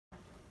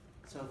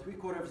So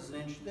 3/4 of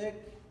an inch thick,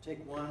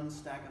 take one,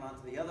 stack it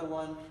onto the other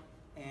one,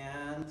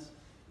 and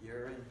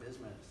you're in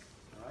business.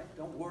 All right?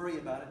 Don't worry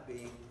about it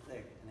being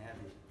thick and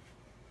heavy.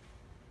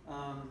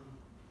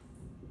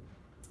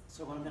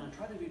 So what I'm going to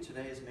try to do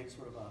today is make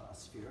sort of a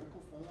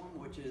spherical form,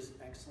 which is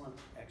excellent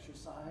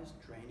exercise,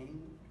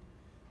 training.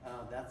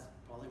 That's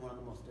probably one of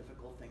the most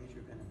difficult things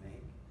you're going to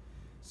make.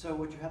 So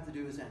what you have to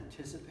do is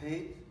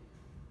anticipate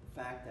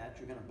the fact that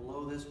you're going to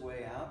blow this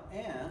way out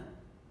and,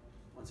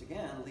 once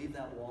again, leave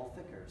that wall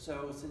thicker.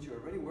 So since you're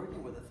already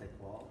working with a thick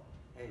wall,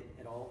 hey,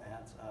 it all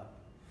adds up.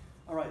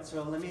 All right,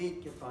 so let me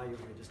get by you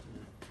here just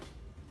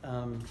a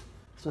minute.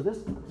 So this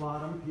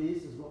bottom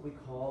piece is what we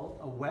call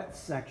a wet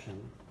section.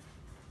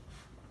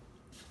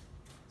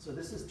 So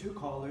this is 2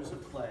 collars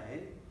of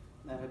clay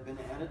that have been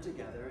added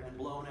together and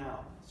blown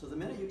out. So the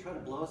minute you try to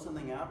blow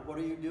something out, what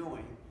are you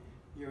doing?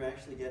 You're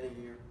actually getting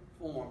your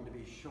form to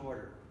be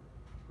shorter,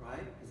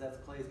 right? Because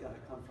that clay's got to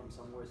come from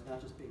somewhere. It's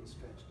not just being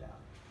stretched out.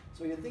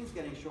 So your thing's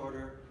getting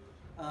shorter.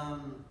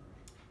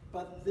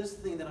 But this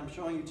thing that I'm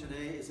showing you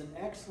today is an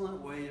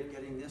excellent way of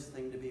getting this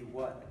thing to be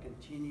what? A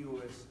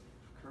continuous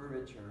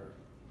curvature.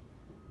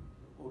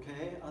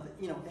 Okay?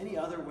 Any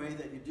other way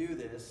that you do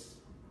this,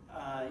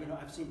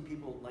 I've seen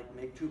people like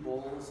make 2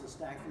 bowls and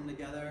stack them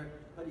together,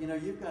 but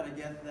you've got to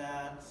get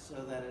that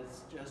so that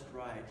it's just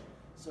right.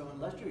 So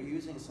unless you're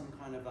using some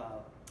kind of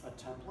a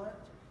template,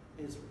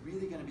 it's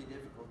really going to be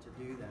difficult to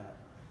do that.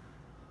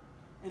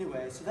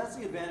 Anyway, so that's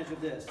the advantage of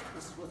this.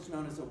 This is what's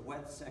known as a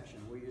wet section,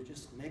 where you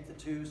just make the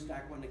 2,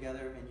 stack one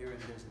together, and you're in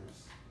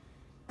business.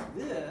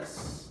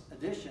 This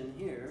addition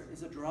here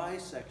is a dry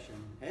section.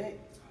 Hey,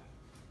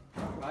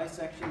 dry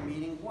section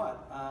meaning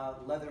what?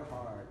 Leather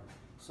hard.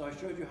 So I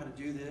showed you how to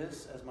do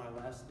this as my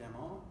last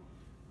demo,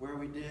 where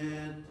we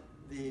did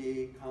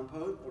the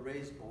compote, the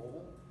raised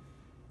bowl,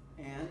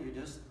 and you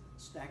just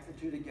stack the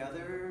 2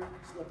 together,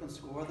 slip and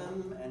score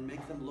them, and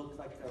make them look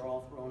like they're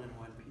all thrown in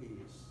one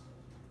piece.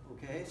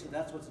 Okay, so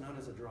that's what's known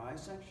as a dry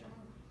section.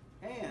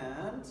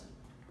 And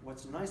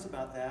what's nice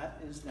about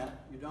that is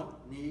that you don't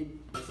need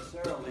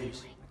necessarily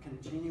a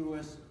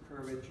continuous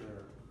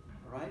curvature.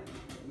 All right?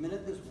 The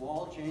minute this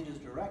wall changes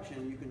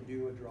direction, you can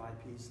do a dry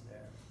piece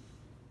there.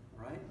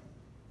 All right?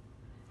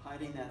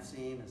 Hiding that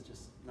seam is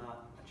just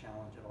not a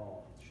challenge at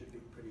all. It should be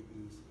pretty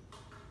easy.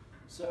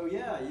 So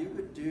yeah, you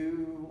could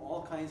do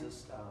all kinds of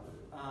stuff.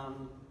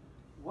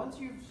 Once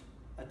you've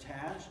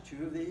attached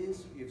 2 of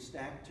these, you've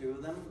stacked 2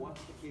 of them,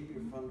 what's to keep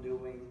you from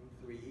doing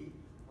 3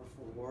 or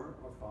 4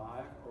 or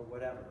 5 or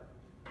whatever,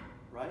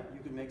 right?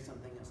 You can make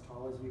something as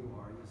tall as you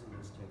are using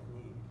this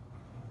technique.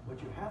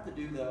 What you have to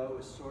do though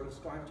is sort of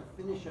start to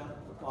finish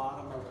up the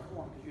bottom of the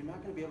form, because you're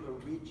not going to be able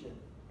to reach it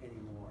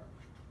anymore,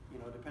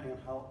 depending on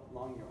how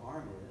long your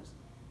arm is.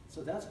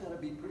 So that's got to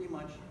be pretty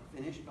much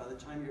finished by the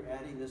time you're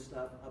adding this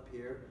stuff up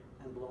here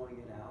and blowing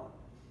it out.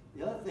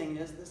 The other thing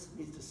is this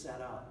needs to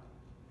set up.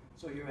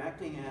 So you're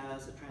acting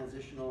as a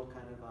transitional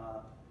kind of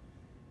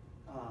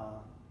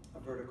a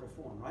vertical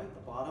form, right?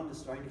 The bottom is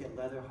starting to get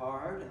leather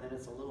hard, and then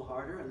it's a little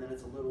harder, and then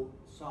it's a little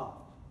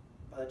soft.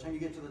 By the time you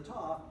get to the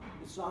top,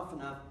 it's soft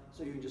enough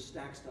so you can just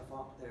stack stuff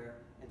up there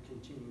and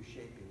continue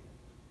shaping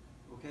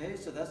it. Okay,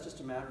 so that's just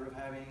a matter of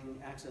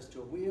having access to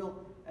a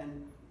wheel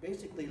and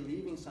basically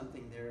leaving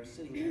something there,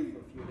 sitting there for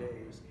a few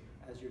days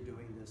as you're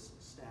doing this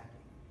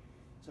stacking.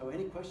 So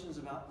any questions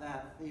about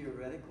that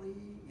theoretically?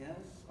 Yes?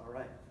 All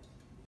right.